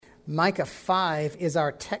Micah 5 is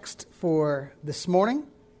our text for this morning.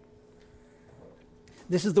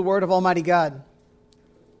 This is the word of Almighty God.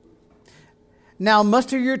 Now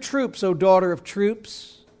muster your troops, O daughter of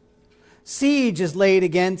troops. Siege is laid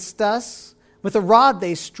against us. With a rod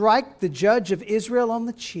they strike the judge of Israel on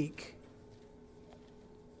the cheek.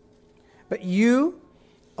 But you,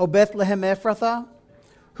 O Bethlehem Ephrathah,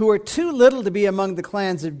 who are too little to be among the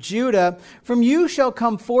clans of Judah, from you shall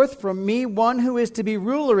come forth from me one who is to be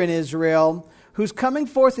ruler in Israel, whose coming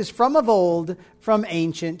forth is from of old, from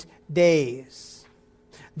ancient days.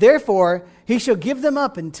 Therefore, he shall give them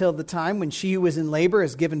up until the time when she who is in labor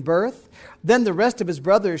has given birth. Then the rest of his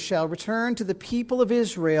brothers shall return to the people of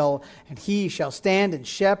Israel, and he shall stand and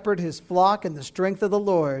shepherd his flock in the strength of the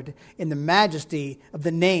Lord, in the majesty of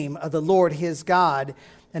the name of the Lord his God,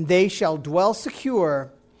 and they shall dwell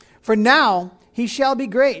secure. For now he shall be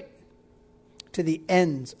great to the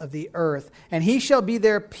ends of the earth, and he shall be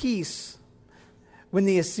their peace. When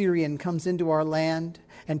the Assyrian comes into our land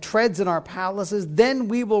and treads in our palaces, then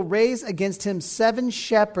we will raise against him 7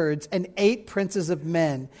 shepherds and 8 princes of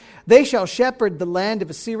men. They shall shepherd the land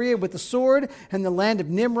of Assyria with the sword, and the land of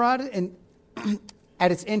Nimrod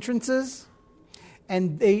at its entrances.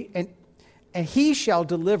 And he shall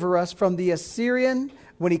deliver us from the Assyrian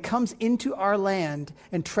when he comes into our land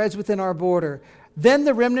and treads within our border. Then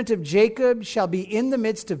the remnant of Jacob shall be in the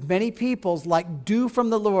midst of many peoples, like dew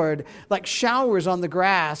from the Lord, like showers on the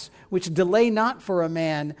grass, which delay not for a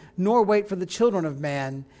man, nor wait for the children of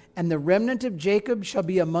man. And the remnant of Jacob shall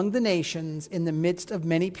be among the nations, in the midst of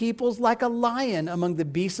many peoples, like a lion among the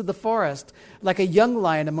beasts of the forest, like a young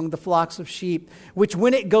lion among the flocks of sheep, which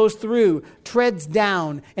when it goes through, treads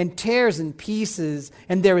down and tears in pieces,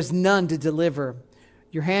 and there is none to deliver.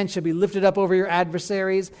 Your hand shall be lifted up over your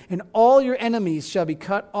adversaries, and all your enemies shall be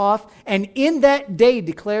cut off. And in that day,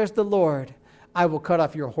 declares the Lord, I will cut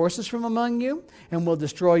off your horses from among you, and will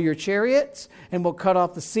destroy your chariots, and will cut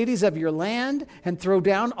off the cities of your land, and throw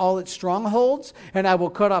down all its strongholds. And I will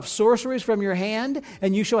cut off sorceries from your hand,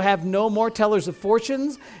 and you shall have no more tellers of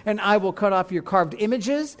fortunes. And I will cut off your carved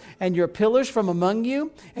images, and your pillars from among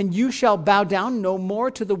you, and you shall bow down no more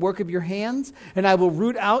to the work of your hands. And I will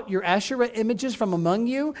root out your Asherah images from among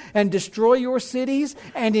you, and destroy your cities.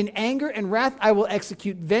 And in anger and wrath I will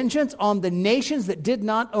execute vengeance on the nations that did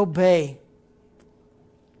not obey.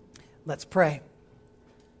 Let's pray.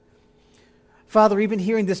 Father, even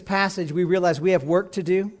hearing this passage, we realize we have work to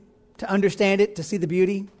do, to understand it, to see the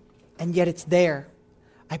beauty, and yet it's there.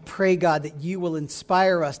 I pray, God, that you will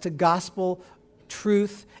inspire us to gospel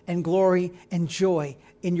truth and glory and joy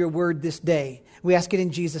in your word this day. We ask it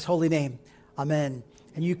in Jesus' holy name. Amen.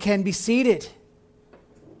 And you can be seated.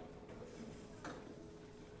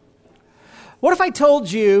 What if I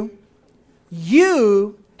told you,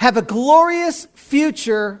 you have a glorious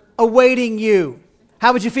future awaiting you?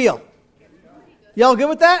 How would you feel? Y'all good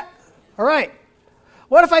with that? All right.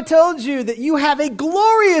 What if I told you that you have a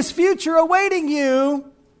glorious future awaiting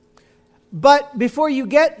you, but before you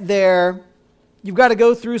get there, you've got to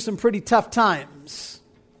go through some pretty tough times?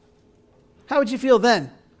 How would you feel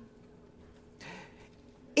then?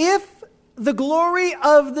 If the glory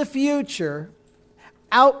of the future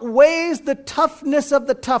outweighs the toughness of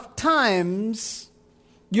the tough times,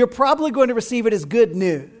 you're probably going to receive it as good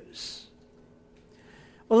news.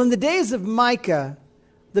 Well, in the days of Micah,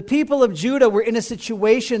 the people of Judah were in a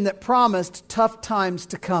situation that promised tough times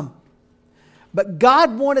to come. But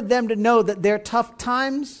God wanted them to know that their tough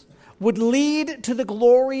times would lead to the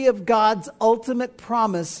glory of God's ultimate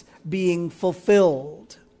promise being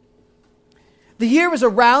fulfilled. The year was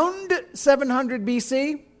around 700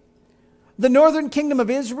 BC. The northern kingdom of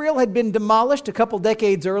Israel had been demolished a couple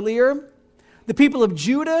decades earlier. The people of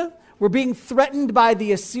Judah were being threatened by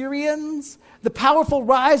the Assyrians. The powerful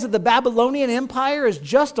rise of the Babylonian Empire is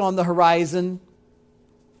just on the horizon.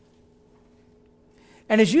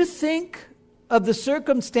 And as you think of the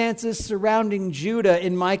circumstances surrounding Judah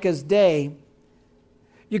in Micah's day,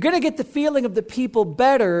 you're going to get the feeling of the people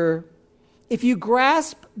better if you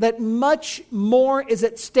grasp that much more is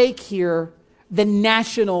at stake here than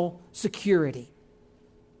national security.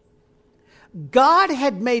 God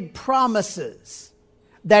had made promises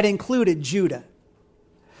that included Judah.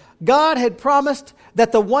 God had promised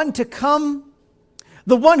that the one to come,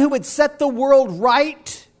 the one who would set the world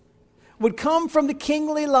right, would come from the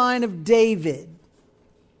kingly line of David.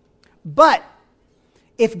 But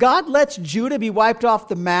if God lets Judah be wiped off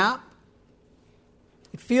the map,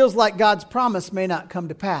 it feels like God's promise may not come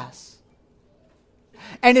to pass.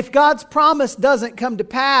 And if God's promise doesn't come to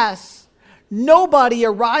pass, nobody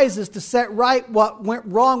arises to set right what went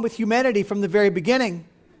wrong with humanity from the very beginning.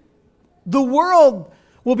 The world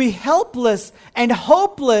will be helpless and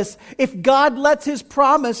hopeless if God lets his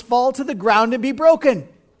promise fall to the ground and be broken.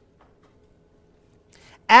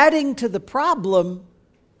 Adding to the problem,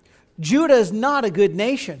 Judah is not a good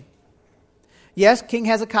nation. Yes, King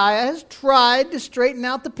Hezekiah has tried to straighten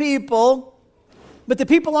out the people, but the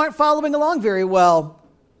people aren't following along very well.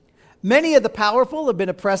 Many of the powerful have been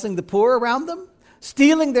oppressing the poor around them,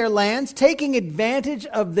 stealing their lands, taking advantage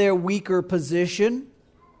of their weaker position.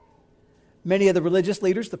 Many of the religious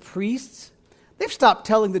leaders, the priests, they've stopped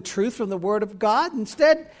telling the truth from the Word of God.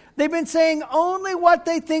 Instead, they've been saying only what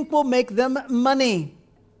they think will make them money.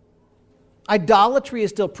 Idolatry is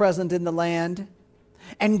still present in the land.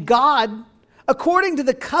 And God, according to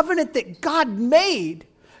the covenant that God made,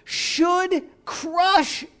 should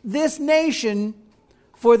crush this nation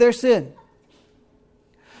for their sin.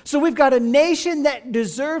 So we've got a nation that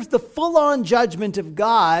deserves the full-on judgment of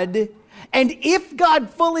God. And if God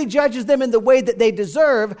fully judges them in the way that they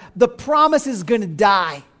deserve, the promise is going to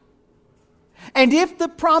die. And if the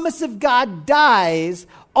promise of God dies,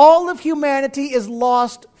 all of humanity is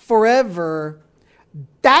lost forever.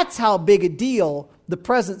 That's how big a deal the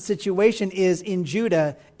present situation is in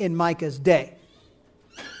Judah in Micah's day.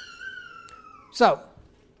 So,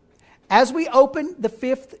 as we open the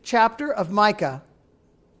 5th chapter of Micah,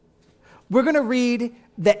 we're going to read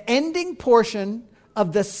the ending portion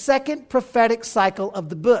of the second prophetic cycle of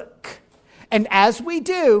the book. And as we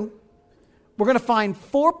do, we're going to find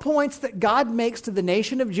 4 points that God makes to the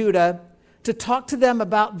nation of Judah to talk to them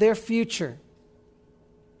about their future.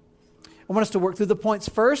 I want us to work through the points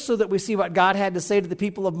first so that we see what God had to say to the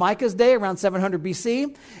people of Micah's day around 700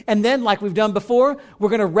 BC. And then, like we've done before, we're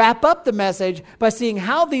going to wrap up the message by seeing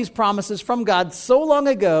how these promises from God so long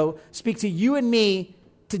ago speak to you and me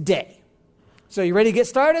today. So you ready to get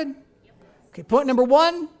started? Okay, point number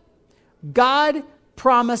 1, God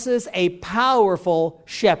promises a powerful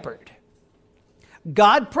shepherd.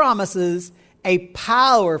 God promises a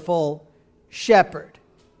powerful shepherd.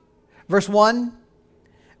 Verse 1,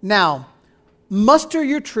 now, muster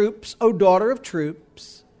your troops, O daughter of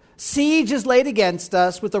troops. Siege is laid against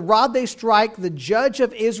us. With a rod they strike the judge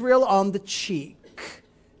of Israel on the cheek.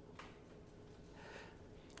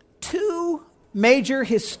 2 major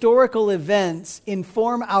historical events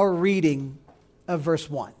inform our reading of verse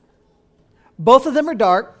 1. Both of them are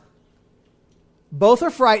dark. Both are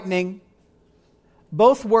frightening.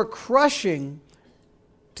 Both were crushing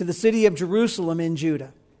to the city of Jerusalem in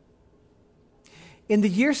Judah. In the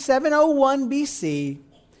year 701 BC,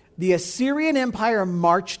 the Assyrian Empire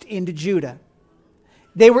marched into Judah.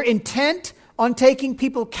 They were intent on taking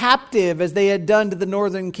people captive as they had done to the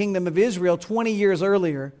northern kingdom of Israel 20 years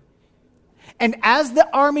earlier. And as the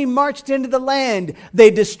army marched into the land,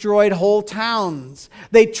 they destroyed whole towns.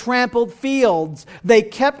 They trampled fields. They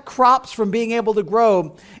kept crops from being able to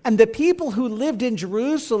grow. And the people who lived in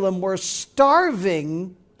Jerusalem were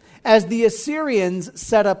starving as the Assyrians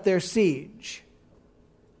set up their siege.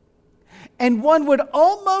 And one would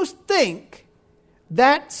almost think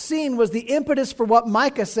that scene was the impetus for what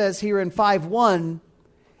Micah says here in 5:1,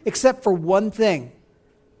 except for one thing.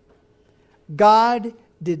 God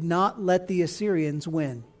did not let the Assyrians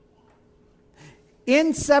win.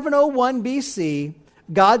 In 701 BC,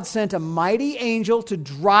 God sent a mighty angel to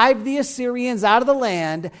drive the Assyrians out of the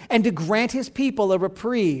land and to grant his people a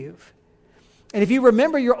reprieve. And if you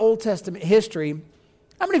remember your Old Testament history,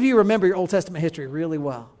 how many of you remember your Old Testament history really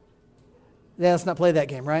well? Yeah, let's not play that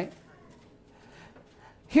game, right?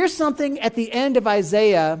 Here's something at the end of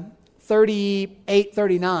Isaiah 38,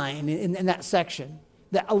 39, in that section,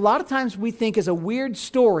 that a lot of times we think is a weird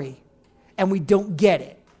story and we don't get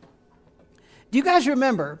it. Do you guys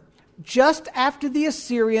remember, just after the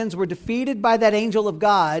Assyrians were defeated by that angel of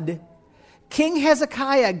God, King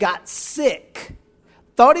Hezekiah got sick,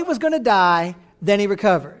 thought he was going to die, then he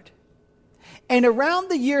recovered. And around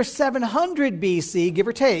the year 700 BC, give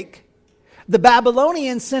or take, the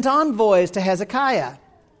Babylonians sent envoys to Hezekiah.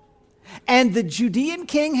 And the Judean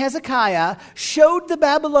king Hezekiah showed the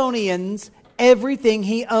Babylonians everything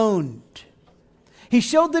he owned. He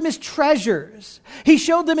showed them his treasures. He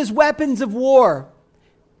showed them his weapons of war.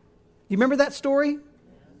 You remember that story?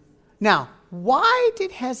 Now, why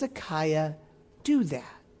did Hezekiah do that?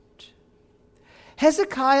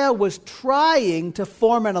 Hezekiah was trying to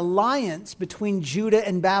form an alliance between Judah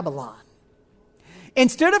and Babylon.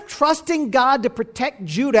 Instead of trusting God to protect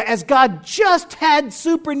Judah as God just had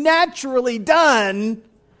supernaturally done,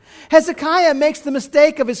 Hezekiah makes the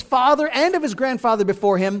mistake of his father and of his grandfather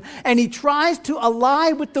before him, and he tries to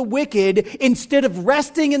ally with the wicked instead of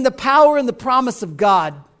resting in the power and the promise of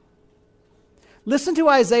God. Listen to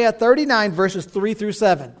Isaiah 39, verses 3 through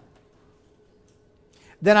 7.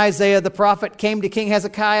 Then Isaiah the prophet came to King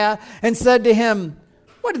Hezekiah and said to him,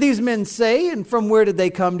 "What do these men say, and from where did they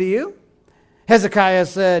come to you?" Hezekiah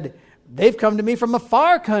said, "They've come to me from a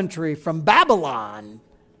far country, from Babylon."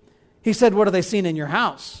 He said, "What have they seen in your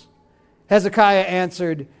house?" Hezekiah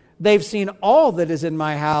answered, "They've seen all that is in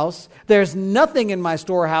my house. There's nothing in my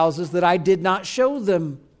storehouses that I did not show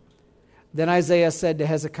them." Then Isaiah said to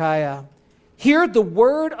Hezekiah, "Hear the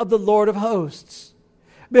word of the Lord of hosts.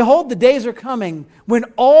 Behold, the days are coming when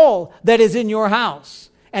all that is in your house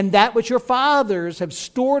and that which your fathers have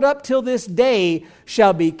stored up till this day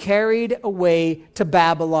shall be carried away to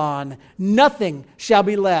Babylon. Nothing shall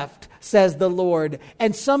be left, says the Lord.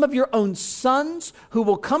 And some of your own sons who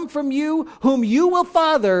will come from you, whom you will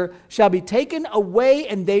father, shall be taken away,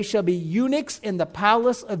 and they shall be eunuchs in the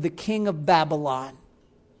palace of the king of Babylon."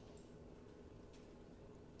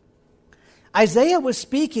 Isaiah was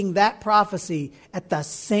speaking that prophecy at the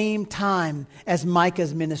same time as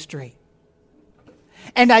Micah's ministry.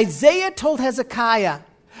 And Isaiah told Hezekiah,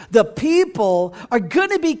 the people are going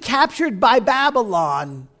to be captured by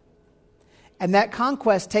Babylon. And that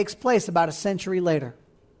conquest takes place about a century later.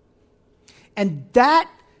 And that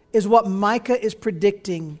is what Micah is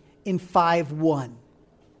predicting in 5:1.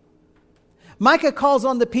 Micah calls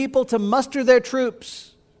on the people to muster their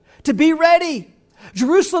troops, to be ready.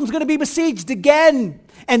 Jerusalem's going to be besieged again.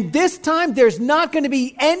 And this time there's not going to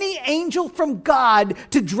be any angel from God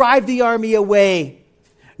to drive the army away.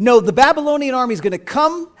 No, the Babylonian army is going to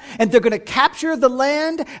come, and they're going to capture the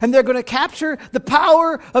land, and they're going to capture the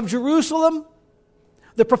power of Jerusalem.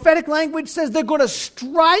 The prophetic language says they're going to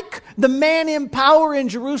strike the man in power in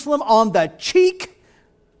Jerusalem on the cheek,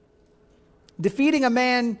 defeating a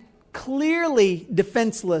man clearly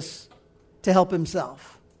defenseless to help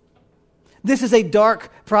himself. This is a dark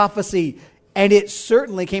prophecy, and it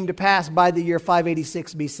certainly came to pass by the year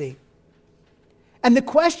 586 BC. And the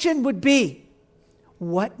question would be,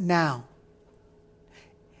 what now?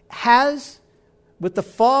 With the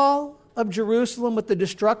fall of Jerusalem, with the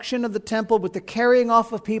destruction of the temple, with the carrying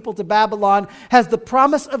off of people to Babylon, has the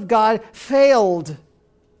promise of God failed?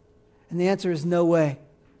 And the answer is no way.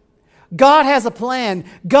 God has a plan.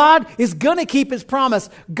 God is going to keep his promise.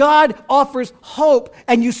 God offers hope.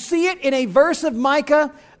 And you see it in a verse of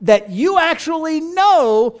Micah that you actually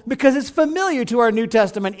know because it's familiar to our New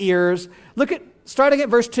Testament ears. Starting at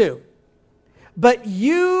verse 2. "But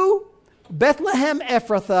you, Bethlehem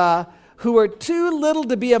Ephrathah, who are too little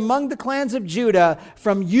to be among the clans of Judah,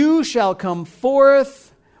 from you shall come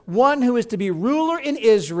forth one who is to be ruler in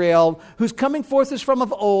Israel, whose coming forth is from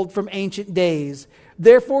of old, from ancient days.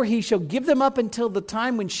 Therefore he shall give them up until the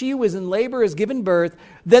time when she who is in labor is given birth.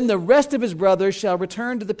 Then the rest of his brothers shall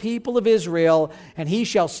return to the people of Israel, and he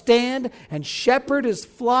shall stand and shepherd his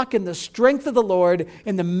flock in the strength of the Lord,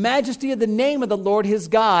 in the majesty of the name of the Lord his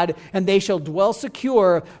God, and they shall dwell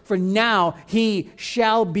secure, for now he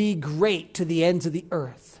shall be great to the ends of the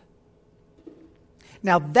earth."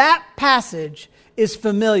 Now that passage is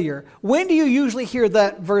familiar. When do you usually hear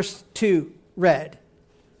that verse 2 read?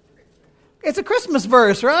 It's a Christmas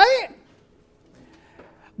verse, right?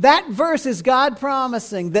 That verse is God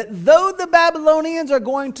promising that though the Babylonians are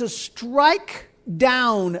going to strike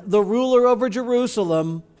down the ruler over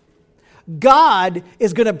Jerusalem, God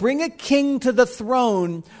is going to bring a king to the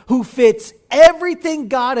throne who fits everything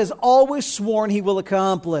God has always sworn he will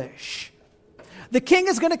accomplish. The king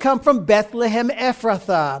is going to come from Bethlehem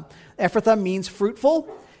Ephrathah. Ephrathah means fruitful.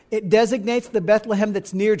 It designates the Bethlehem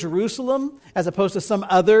that's near Jerusalem as opposed to some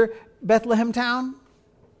other Bethlehem town.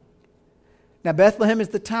 Now, Bethlehem is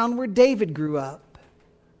the town where David grew up.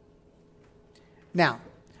 Now,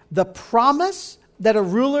 the promise that a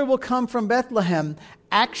ruler will come from Bethlehem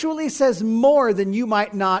actually says more than you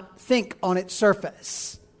might not think on its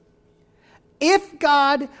surface. If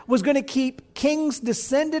God was going to keep kings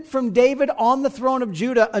descended from David on the throne of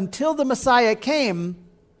Judah until the Messiah came,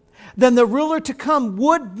 then the ruler to come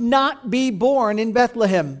would not be born in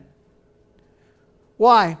Bethlehem.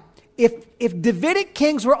 Why? If Davidic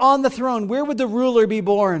kings were on the throne, where would the ruler be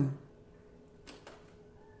born?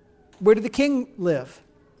 Where did the king live?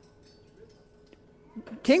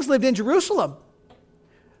 Kings lived in Jerusalem.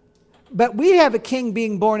 But we have a king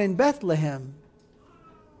being born in Bethlehem.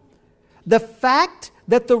 The fact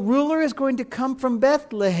that the ruler is going to come from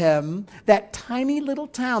Bethlehem, that tiny little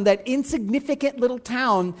town, that insignificant little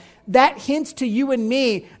town, that hints to you and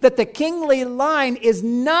me that the kingly line is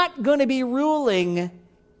not going to be ruling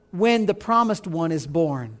when the promised one is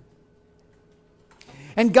born.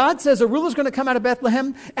 And God says a ruler is going to come out of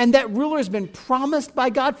Bethlehem, and that ruler has been promised by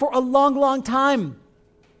God for a long, long time.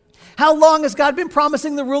 How long has God been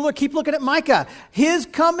promising the ruler? Keep looking at Micah. His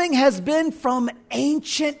coming has been from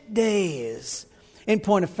ancient days. In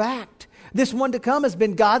point of fact, this one to come has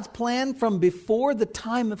been God's plan from before the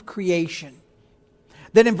time of creation.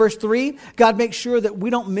 Then in verse 3, God makes sure that we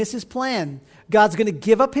don't miss his plan. God's going to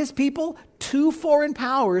give up his people to foreign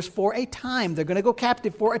powers for a time. They're going to go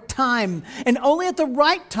captive for a time. And only at the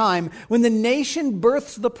right time, when the nation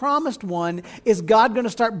births the promised one, is God going to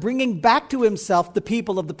start bringing back to himself the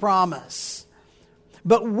people of the promise.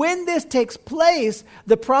 But when this takes place,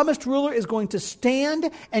 the promised ruler is going to stand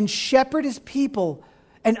and shepherd his people.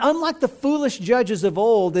 And unlike the foolish judges of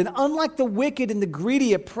old, and unlike the wicked and the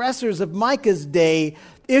greedy oppressors of Micah's day,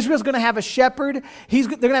 Israel's going to have a shepherd. They're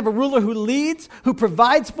going to have a ruler who leads, who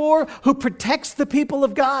provides for, who protects the people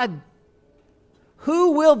of God.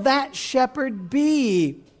 Who will that shepherd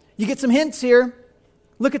be? You get some hints here.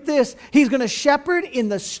 Look at this. He's going to shepherd in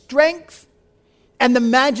the strength and the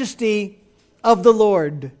majesty of the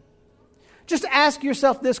Lord. Just ask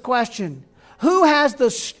yourself this question. Who has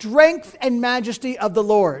the strength and majesty of the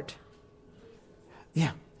Lord?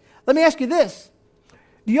 Yeah. Let me ask you this.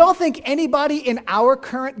 Do y'all think anybody in our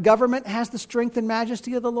current government has the strength and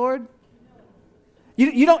majesty of the Lord?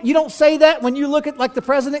 You don't say that when you look at like the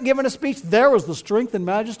president giving a speech. There was the strength and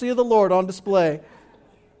majesty of the Lord on display.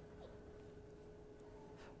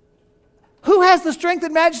 Who has the strength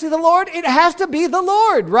and majesty of the Lord? It has to be the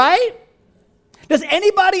Lord, right? Does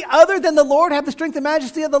anybody other than the Lord have the strength and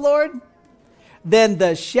majesty of the Lord? Then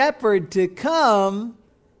the shepherd to come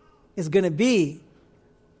is going to be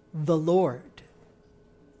the Lord.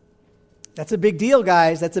 That's a big deal,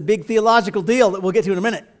 guys. That's a big theological deal that we'll get to in a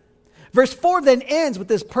minute. Verse 4 then ends with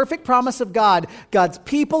this perfect promise of God. God's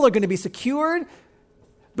people are going to be secured,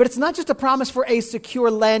 but it's not just a promise for a secure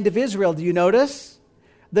land of Israel. Do you notice?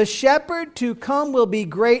 The shepherd to come will be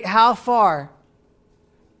great. How far?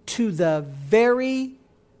 To the very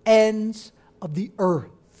ends of the earth.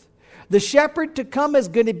 The shepherd to come is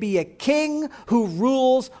going to be a king who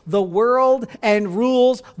rules the world and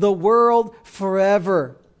rules the world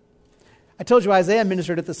forever. I told you Isaiah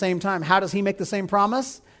ministered at the same time. How does he make the same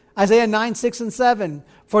promise? Isaiah 9, 6, and 7.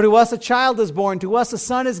 For to us a child is born, to us a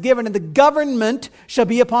son is given, and the government shall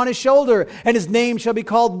be upon his shoulder, and his name shall be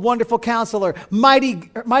called Wonderful Counselor, Mighty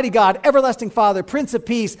God, Everlasting Father, Prince of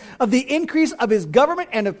Peace. Of the increase of his government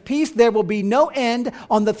and of peace there will be no end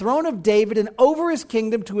on the throne of David and over his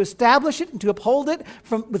kingdom, to establish it and to uphold it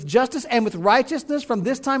with justice and with righteousness from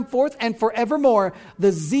this time forth and forevermore.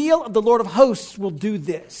 The zeal of the Lord of hosts will do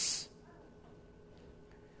this.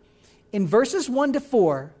 In verses 1 to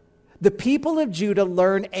 4, the people of Judah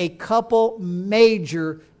learn a couple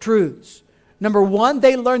major truths. Number one,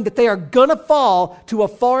 they learn that they are going to fall to a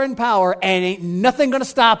foreign power and ain't nothing going to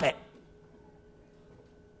stop it.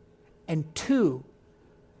 And two,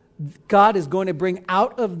 God is going to bring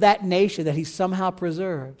out of that nation that he somehow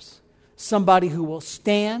preserves somebody who will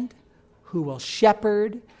stand, who will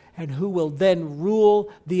shepherd, and who will then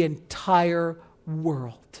rule the entire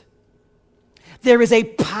world. There is a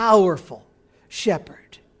powerful shepherd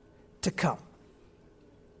to come.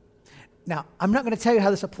 Now, I'm not going to tell you how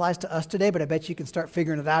this applies to us today, but I bet you can start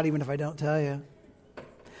figuring it out even if I don't tell you.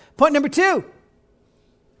 Point number 2.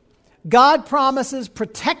 God promises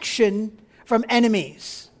protection from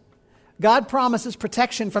enemies. God promises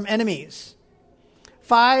protection from enemies.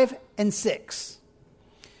 5 and 6.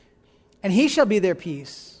 And he shall be their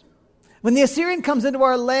peace. When the Assyrian comes into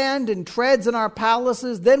our land and treads in our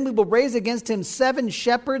palaces, then we will raise against him 7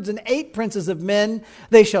 shepherds and 8 princes of men.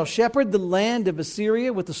 They shall shepherd the land of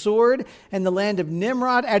Assyria with the sword, and the land of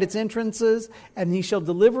Nimrod at its entrances. And he shall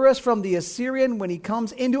deliver us from the Assyrian when he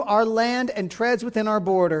comes into our land and treads within our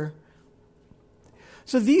border.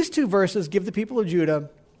 So these 2 verses give the people of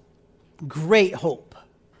Judah great hope.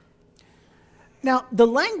 Now, the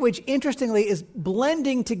language, interestingly, is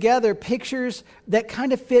blending together pictures that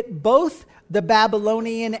kind of fit both the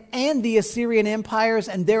Babylonian and the Assyrian empires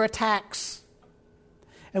and their attacks.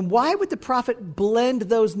 And why would the prophet blend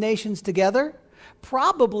those nations together?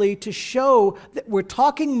 Probably to show that we're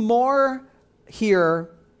talking more here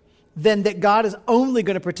than that God is only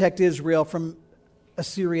going to protect Israel from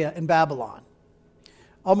Assyria and Babylon.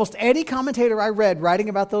 Almost any commentator I read writing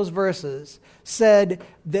about those verses said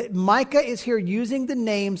that Micah is here using the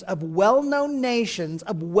names of well-known nations,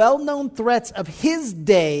 of well-known threats of his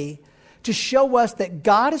day to show us that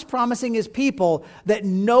God is promising his people that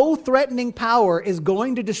no threatening power is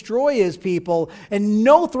going to destroy his people, and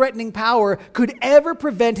no threatening power could ever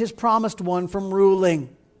prevent his promised one from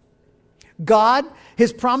ruling. God,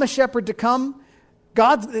 his promised shepherd to come,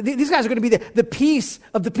 these guys are going to be the peace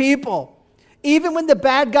of the people. Even when the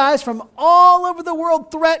bad guys from all over the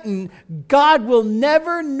world threaten, God will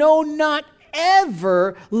never, no, not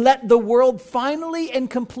ever let the world finally and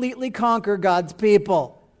completely conquer God's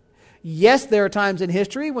people. Yes, there are times in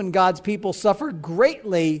history when God's people suffered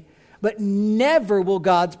greatly, but never will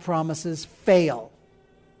God's promises fail.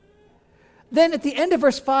 Then at the end of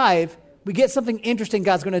verse 5, we get something interesting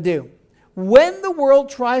God's going to do. When the world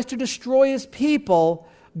tries to destroy his people,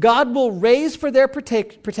 God will raise for their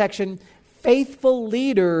protection faithful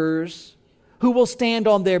leaders who will stand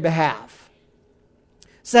on their behalf.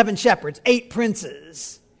 7 shepherds, 8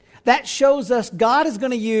 princes. That shows us God is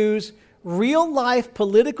going to use real-life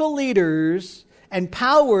political leaders and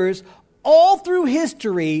powers all through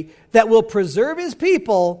history that will preserve his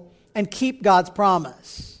people and keep God's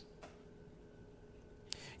promise.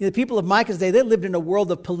 You know, the people of Micah's day, they lived in a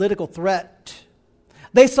world of political threat.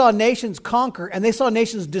 They saw nations conquer and they saw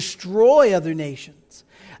nations destroy other nations.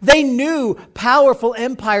 They knew powerful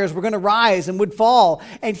empires were going to rise and would fall.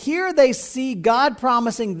 And here they see God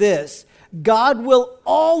promising this. God will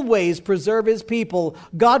always preserve his people.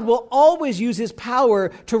 God will always use his power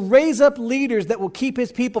to raise up leaders that will keep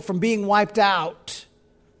his people from being wiped out.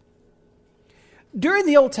 During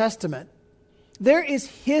the Old Testament, there is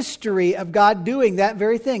history of God doing that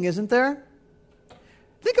very thing, isn't there?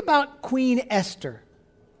 Think about Queen Esther.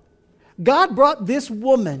 God brought this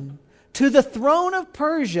woman to the throne of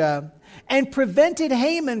Persia and prevented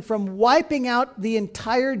Haman from wiping out the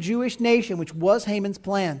entire Jewish nation, which was Haman's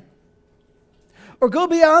plan. Or go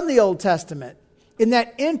beyond the Old Testament, in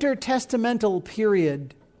that intertestamental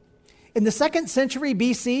period. In the 2nd century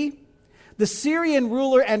BC, the Syrian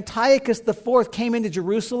ruler Antiochus IV came into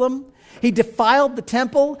Jerusalem. He defiled the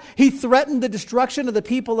temple. He threatened the destruction of the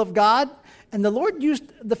people of God. And the Lord used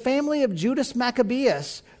the family of Judas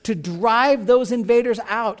Maccabeus to drive those invaders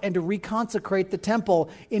out and to reconsecrate the temple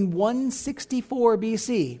in 164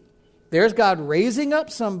 BC. There's God raising up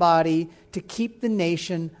somebody to keep the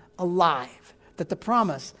nation alive, that the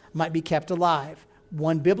promise might be kept alive.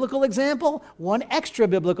 One biblical example, one extra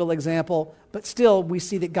biblical example, but still we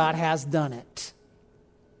see that God has done it.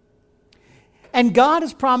 And God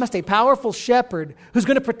has promised a powerful shepherd who's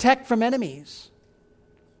going to protect from enemies.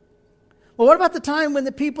 Well, what about the time when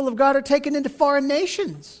the people of God are taken into foreign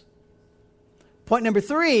nations? Point number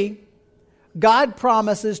 3, God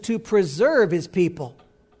promises to preserve his people.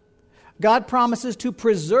 God promises to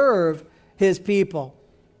preserve his people.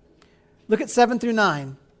 Look at 7 through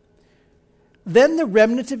 9. Then the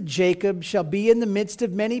remnant of Jacob shall be in the midst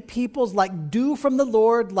of many peoples, like dew from the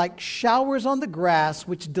Lord, like showers on the grass,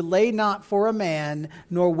 which delay not for a man,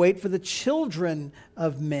 nor wait for the children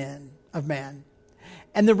of man.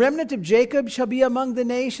 And the remnant of Jacob shall be among the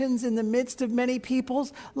nations in the midst of many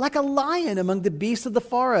peoples, like a lion among the beasts of the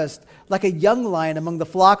forest, like a young lion among the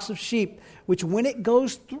flocks of sheep, which when it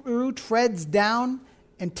goes through treads down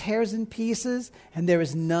and tears in pieces, and there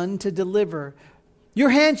is none to deliver. Your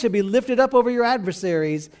hand shall be lifted up over your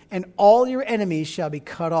adversaries, and all your enemies shall be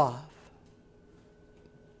cut off.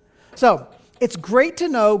 So, it's great to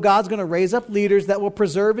know God's going to raise up leaders that will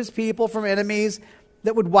preserve his people from enemies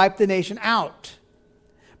that would wipe the nation out.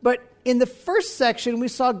 But in the first section, we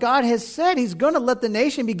saw God has said he's going to let the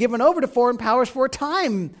nation be given over to foreign powers for a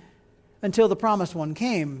time until the promised one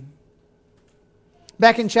came.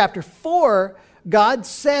 Back in chapter 4, God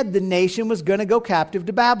said the nation was going to go captive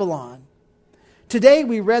to Babylon. Today,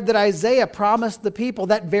 we read that Isaiah promised the people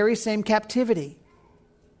that very same captivity.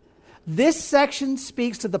 This section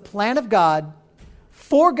speaks to the plan of God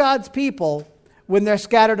for God's people when they're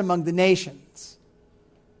scattered among the nations.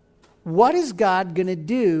 What is God going to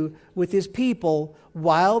do with his people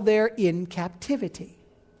while they're in captivity?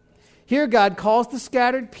 Here God calls the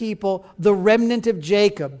scattered people the remnant of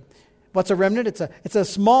Jacob. What's a remnant? It's a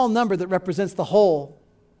small number that represents the whole.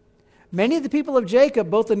 Many of the people of Jacob,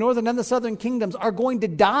 both the northern and the southern kingdoms, are going to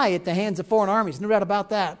die at the hands of foreign armies. No doubt about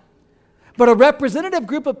that. But a representative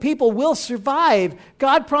group of people will survive.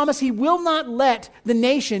 God promised he will not let the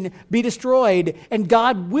nation be destroyed, and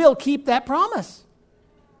God will keep that promise.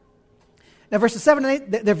 Now, verses 7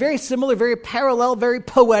 and 8, they're very similar, very parallel, very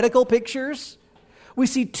poetical pictures. We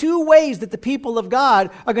see 2 ways that the people of God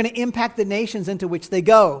are going to impact the nations into which they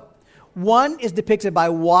go. One is depicted by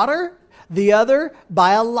water, the other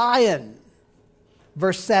by a lion.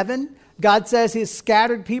 Verse 7, God says his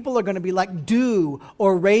scattered people are going to be like dew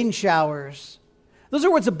or rain showers. Those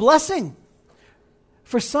are words of blessing.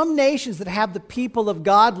 For some nations that have the people of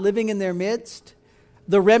God living in their midst,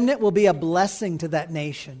 the remnant will be a blessing to that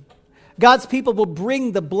nation. God's people will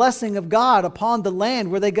bring the blessing of God upon the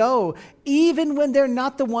land where they go, even when they're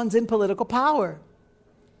not the ones in political power.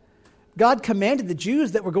 God commanded the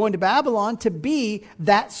Jews that were going to Babylon to be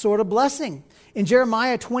that sort of blessing. In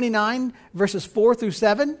Jeremiah 29, verses 4 through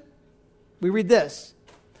 7, we read this.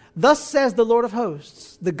 Thus says the Lord of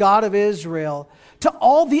hosts, the God of Israel, to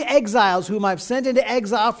all the exiles whom I've sent into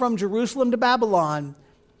exile from Jerusalem to Babylon,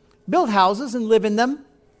 build houses and live in them,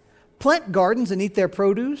 plant gardens and eat their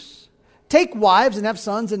produce, take wives and have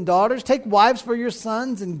sons and daughters, take wives for your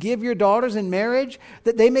sons and give your daughters in marriage,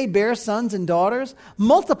 that they may bear sons and daughters,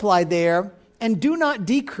 multiply there and do not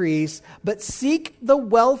decrease, but seek the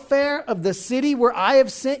welfare of the city where I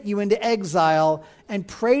have sent you into exile, and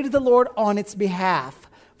pray to the Lord on its behalf.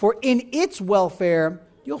 For in its welfare,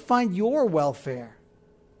 you'll find your welfare.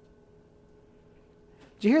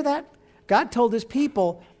 Did you hear that? God told his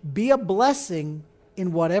people, be a blessing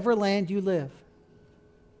in whatever land you live.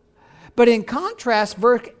 But in contrast,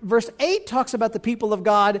 verse 8 talks about the people of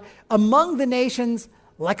God among the nations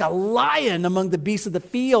like a lion among the beasts of the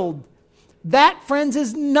field. That, friends,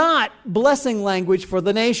 is not blessing language for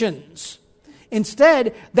the nations.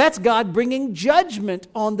 Instead, that's God bringing judgment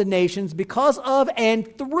on the nations because of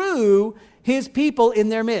and through his people in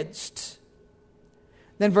their midst.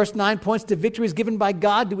 Then verse 9 points to victories given by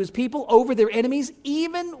God to his people over their enemies,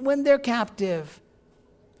 even when they're captive.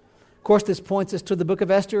 Of course, this points us to the book of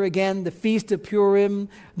Esther again, the Feast of Purim,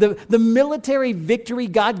 the military victory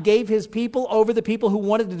God gave his people over the people who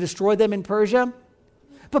wanted to destroy them in Persia.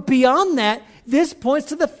 But beyond that, this points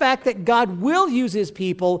to the fact that God will use his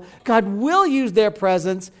people, God will use their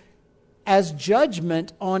presence as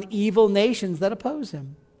judgment on evil nations that oppose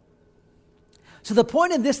him. So the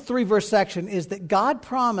point in this 3-verse section is that God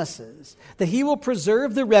promises that he will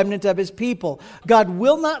preserve the remnant of his people. God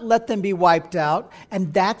will not let them be wiped out.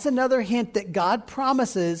 And that's another hint that God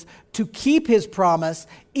promises to keep his promise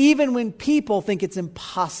even when people think it's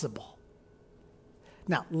impossible.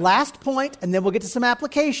 Now, last point, and then we'll get to some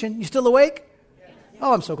application. You still awake?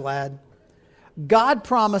 Oh, I'm so glad. God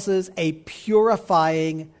promises a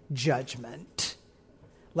purifying judgment.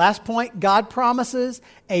 Last point, God promises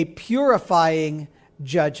a purifying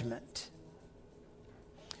judgment.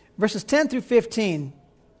 Verses 10 through 15.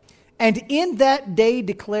 And in that day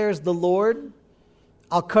declares the Lord,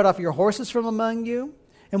 I'll cut off your horses from among you,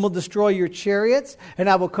 and will destroy your chariots, and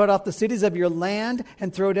I will cut off the cities of your land,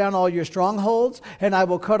 and throw down all your strongholds, and I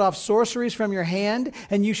will cut off sorceries from your hand,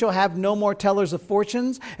 and you shall have no more tellers of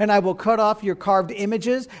fortunes, and I will cut off your carved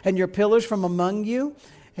images and your pillars from among you,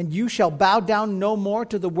 and you shall bow down no more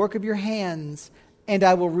to the work of your hands, and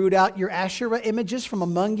I will root out your Asherah images from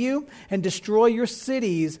among you, and destroy your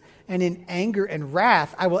cities, and in anger and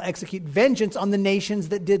wrath I will execute vengeance on the nations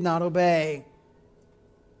that did not obey.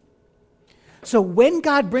 So when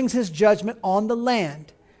God brings his judgment on the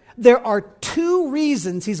land, there are 2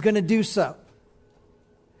 reasons he's going to do so.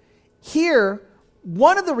 Here,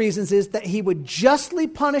 one of the reasons is that he would justly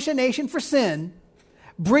punish a nation for sin,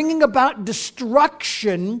 bringing about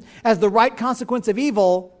destruction as the right consequence of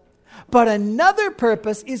evil. But another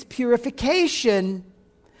purpose is purification,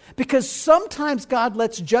 because sometimes God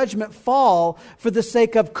lets judgment fall for the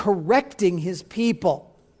sake of correcting his people.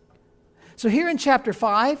 So here in chapter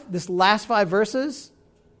 5, this last 5 verses,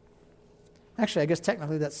 actually I guess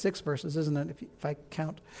technically that's 6 verses, isn't it, if I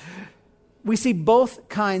count? We see both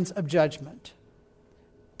kinds of judgment.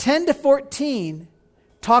 10 to 14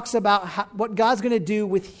 talks about what God's going to do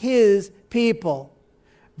with his people.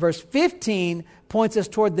 Verse 15 points us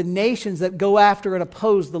toward the nations that go after and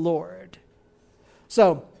oppose the Lord.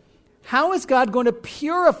 So, how is God going to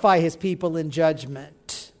purify his people in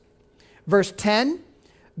judgment? Verse 10,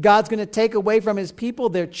 God's going to take away from his people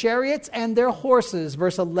their chariots and their horses.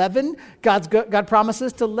 Verse 11, God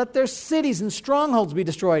promises to let their cities and strongholds be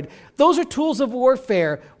destroyed. Those are tools of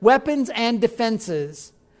warfare, weapons and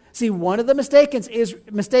defenses. See, one of the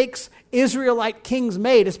mistakes Israelite kings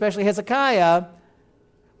made, especially Hezekiah,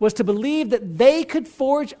 was to believe that they could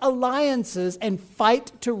forge alliances and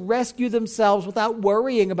fight to rescue themselves without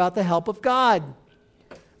worrying about the help of God.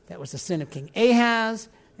 That was the sin of King Ahaz.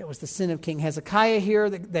 It was the sin of King Hezekiah here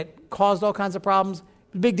that caused all kinds of problems.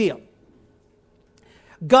 Big deal.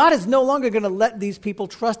 God is no longer going to let these people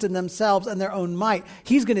trust in themselves and their own might.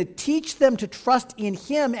 He's going to teach them to trust in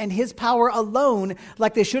him and his power alone,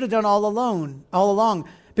 like they should have done all along.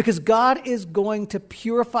 Because God is going to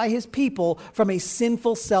purify his people from a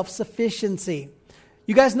sinful self-sufficiency.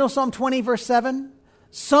 You guys know Psalm 20, verse 7?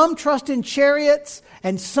 Some trust in chariots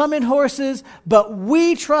and some in horses, but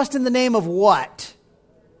we trust in the name of what?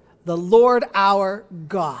 The Lord our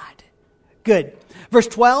God. Good. Verse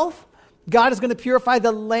 12, God is going to purify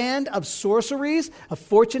the land of sorceries, of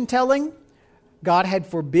fortune-telling. God had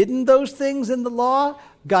forbidden those things in the law.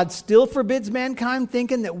 God still forbids mankind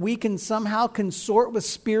thinking that we can somehow consort with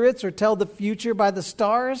spirits or tell the future by the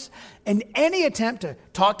stars. And any attempt to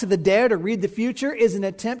talk to the dead or read the future is an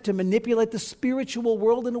attempt to manipulate the spiritual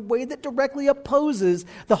world in a way that directly opposes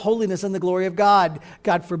the holiness and the glory of God.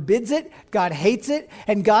 God forbids it, God hates it,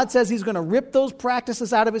 and God says he's going to rip those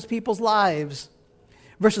practices out of his people's lives.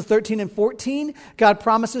 Verses 13 and 14, God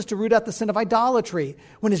promises to root out the sin of idolatry.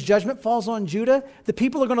 When his judgment falls on Judah, the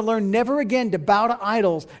people are going to learn never again to bow to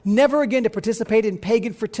idols, never again to participate in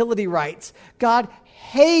pagan fertility rites. God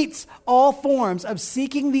hates all forms of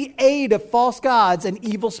seeking the aid of false gods and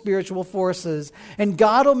evil spiritual forces. And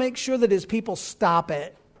God will make sure that his people stop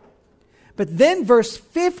it. But then verse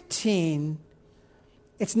 15,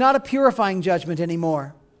 it's not a purifying judgment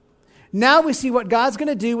anymore. Now we see what God's going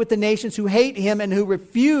to do with the nations who hate him and who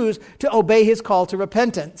refuse to obey his call to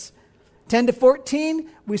repentance. 10 to 14,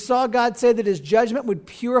 we saw God say that his judgment would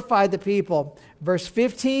purify the people. Verse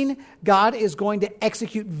 15, God is going to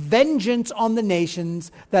execute vengeance on the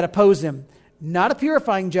nations that oppose him. Not a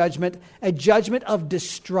purifying judgment, a judgment of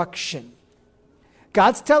destruction.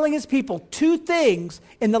 God's telling his people two things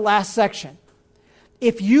in the last section.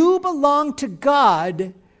 If you belong to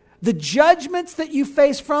God, the judgments that you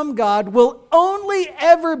face from God will only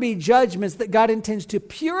ever be judgments that God intends to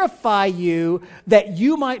purify you that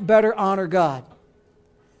you might better honor God.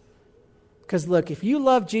 Because look, if you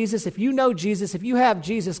love Jesus, if you know Jesus, if you have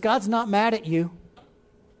Jesus, God's not mad at you.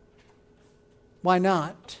 Why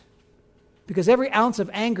not? Because every ounce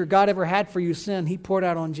of anger God ever had for your sin, he poured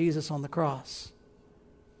out on Jesus on the cross.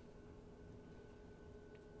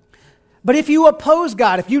 But if you oppose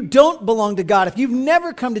God, if you don't belong to God, if you've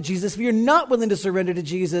never come to Jesus, if you're not willing to surrender to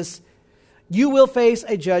Jesus, you will face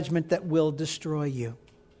a judgment that will destroy you.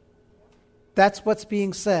 That's what's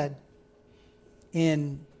being said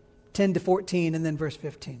in 10 to 14 and then verse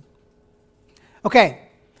 15. Okay,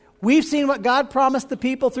 we've seen what God promised the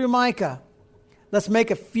people through Micah. Let's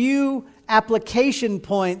make a few application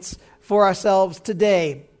points for ourselves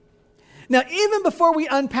today. Now, even before we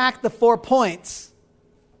unpack the 4 points,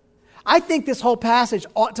 I think this whole passage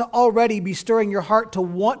ought to already be stirring your heart to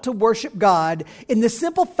want to worship God in the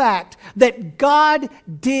simple fact that God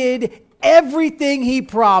did everything he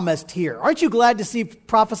promised here. Aren't you glad to see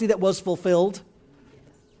prophecy that was fulfilled?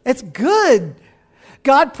 It's good.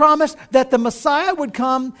 God promised that the Messiah would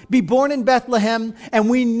come, be born in Bethlehem, and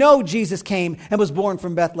we know Jesus came and was born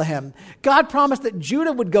from Bethlehem. God promised that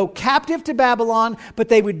Judah would go captive to Babylon, but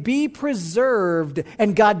they would be preserved,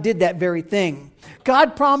 and God did that very thing.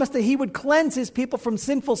 God promised that he would cleanse his people from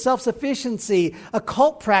sinful self-sufficiency,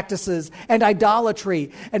 occult practices, and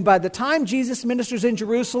idolatry. And by the time Jesus ministers in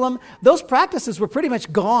Jerusalem, those practices were pretty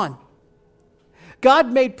much gone.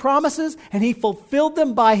 God made promises and he fulfilled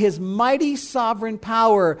them by his mighty sovereign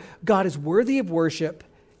power. God is worthy of worship.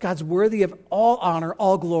 God's worthy of all honor,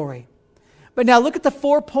 all glory. But now look at the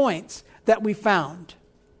 4 points that we found.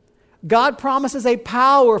 God promises a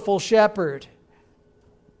powerful shepherd.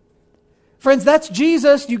 Friends, that's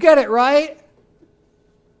Jesus. You get it, right?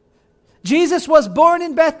 Jesus was born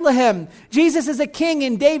in Bethlehem. Jesus is a king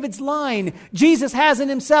in David's line. Jesus has in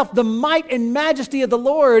himself the might and majesty of the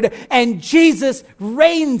Lord, and Jesus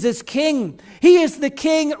reigns as king. He is the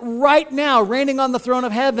king right now, reigning on the throne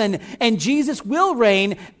of heaven, and Jesus will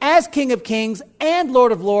reign as King of Kings and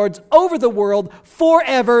Lord of Lords over the world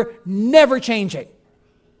forever, never changing.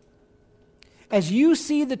 As you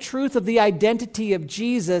see the truth of the identity of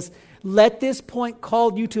Jesus, let this point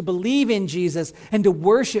call you to believe in Jesus and to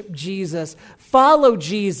worship Jesus. Follow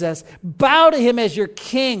Jesus. Bow to him as your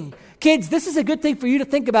king. Kids, this is a good thing for you to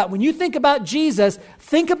think about. When you think about Jesus,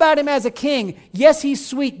 think about him as a king. Yes, he's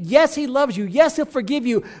sweet. Yes, he loves you. Yes, he'll forgive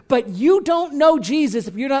you. But you don't know Jesus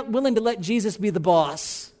if you're not willing to let Jesus be the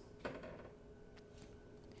boss.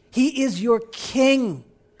 He is your king.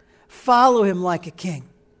 Follow him like a king.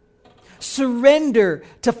 Surrender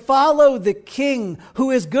to follow the king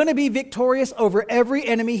who is going to be victorious over every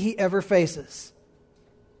enemy he ever faces.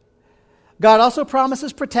 God also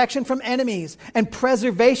promises protection from enemies and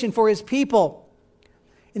preservation for his people.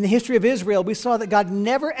 In the history of Israel, we saw that God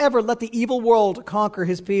never ever let the evil world conquer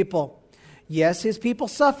his people. Yes, his people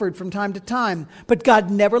suffered from time to time, but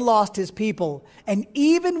God never lost his people. And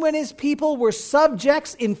even when his people were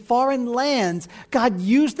subjects in foreign lands, God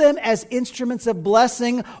used them as instruments of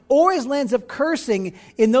blessing or as lands of cursing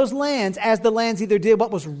in those lands, as the lands either did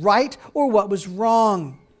what was right or what was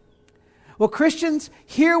wrong. Well, Christians,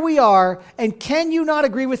 here we are, and can you not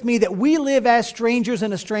agree with me that we live as strangers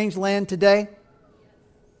in a strange land today?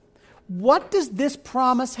 What does this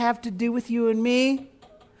promise have to do with you and me?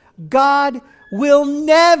 God will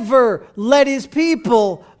never let his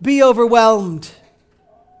people be overwhelmed.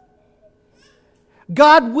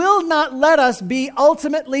 God will not let us be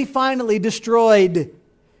ultimately, finally destroyed.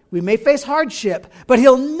 We may face hardship, but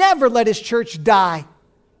he'll never let his church die.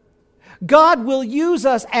 God will use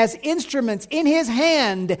us as instruments in his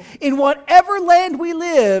hand in whatever land we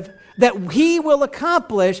live, that he will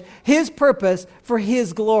accomplish his purpose for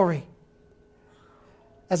his glory.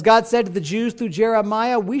 As God said to the Jews through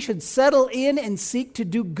Jeremiah, we should settle in and seek to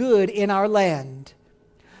do good in our land.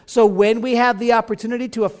 So when we have the opportunity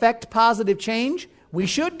to effect positive change, we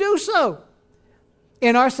should do so.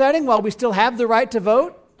 In our setting, while we still have the right to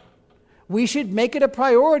vote, we should make it a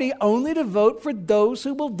priority only to vote for those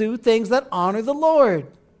who will do things that honor the Lord.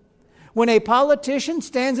 When a politician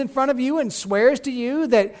stands in front of you and swears to you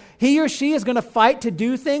that he or she is going to fight to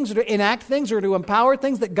do things or to enact things or to empower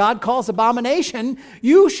things that God calls abomination,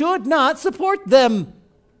 you should not support them.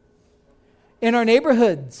 In our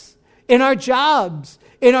neighborhoods, in our jobs,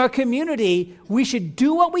 in our community, we should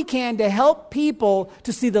do what we can to help people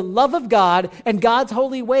to see the love of God and God's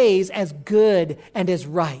holy ways as good and as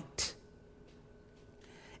right.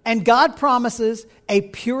 And God promises a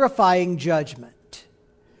purifying judgment.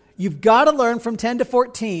 You've got to learn from 10 to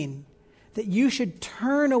 14 that you should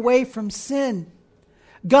turn away from sin.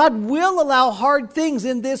 God will allow hard things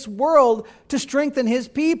in this world to strengthen his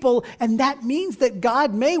people, and that means that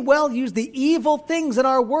God may well use the evil things in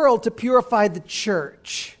our world to purify the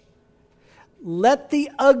church. Let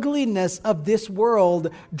the ugliness of this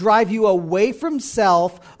world drive you away from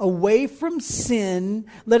self, away from sin.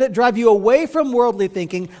 Let it drive you away from worldly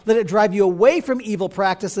thinking. Let it drive you away from evil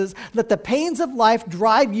practices. Let the pains of life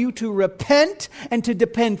drive you to repent and to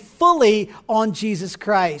depend fully on Jesus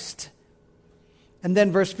Christ. And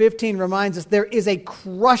then verse 15 reminds us there is a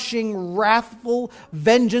crushing, wrathful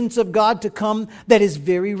vengeance of God to come that is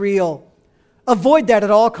very real. Avoid that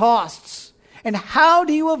at all costs. And how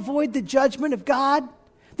do you avoid the judgment of God?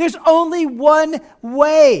 There's only one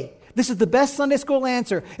way. This is the best Sunday school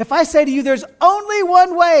answer. If I say to you, there's only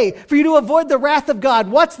one way for you to avoid the wrath of God,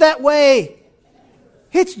 what's that way?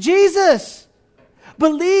 It's Jesus.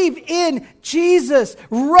 Believe in Jesus.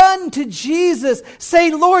 Run to Jesus.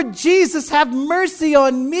 Say, Lord Jesus, have mercy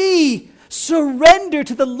on me. Surrender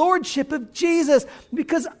to the lordship of Jesus,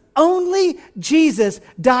 because only Jesus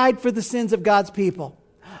died for the sins of God's people.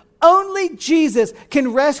 Only Jesus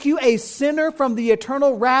can rescue a sinner from the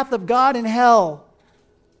eternal wrath of God in hell.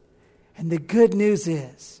 And the good news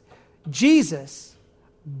is, Jesus,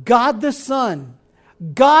 God the Son,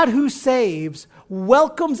 God who saves,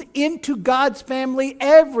 welcomes into God's family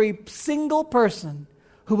every single person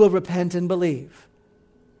who will repent and believe.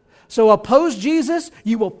 So oppose Jesus,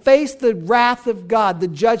 you will face the wrath of God, the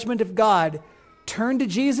judgment of God. Turn to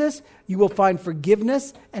Jesus, you will find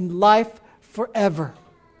forgiveness and life forever.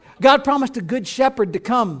 God promised a good shepherd to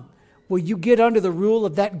come. Will you get under the rule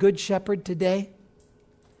of that good shepherd today?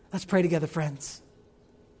 Let's pray together, friends.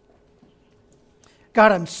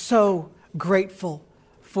 God, I'm so grateful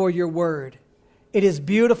for your word. It is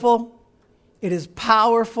beautiful. It is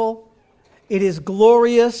powerful. It is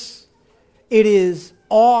glorious. It is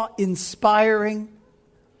awe-inspiring.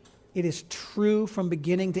 It is true from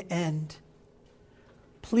beginning to end.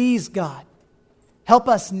 Please, God, help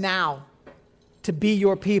us now to be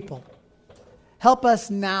your people. Help us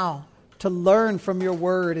now to learn from your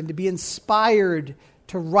word and to be inspired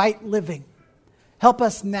to right living. Help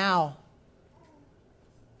us now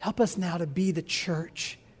to be the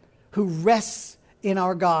church who rests in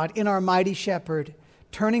our God, in our mighty shepherd,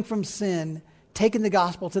 turning from sin, taking the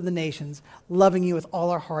gospel to the nations, loving you with all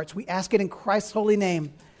our hearts. We ask it in Christ's holy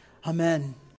name. Amen.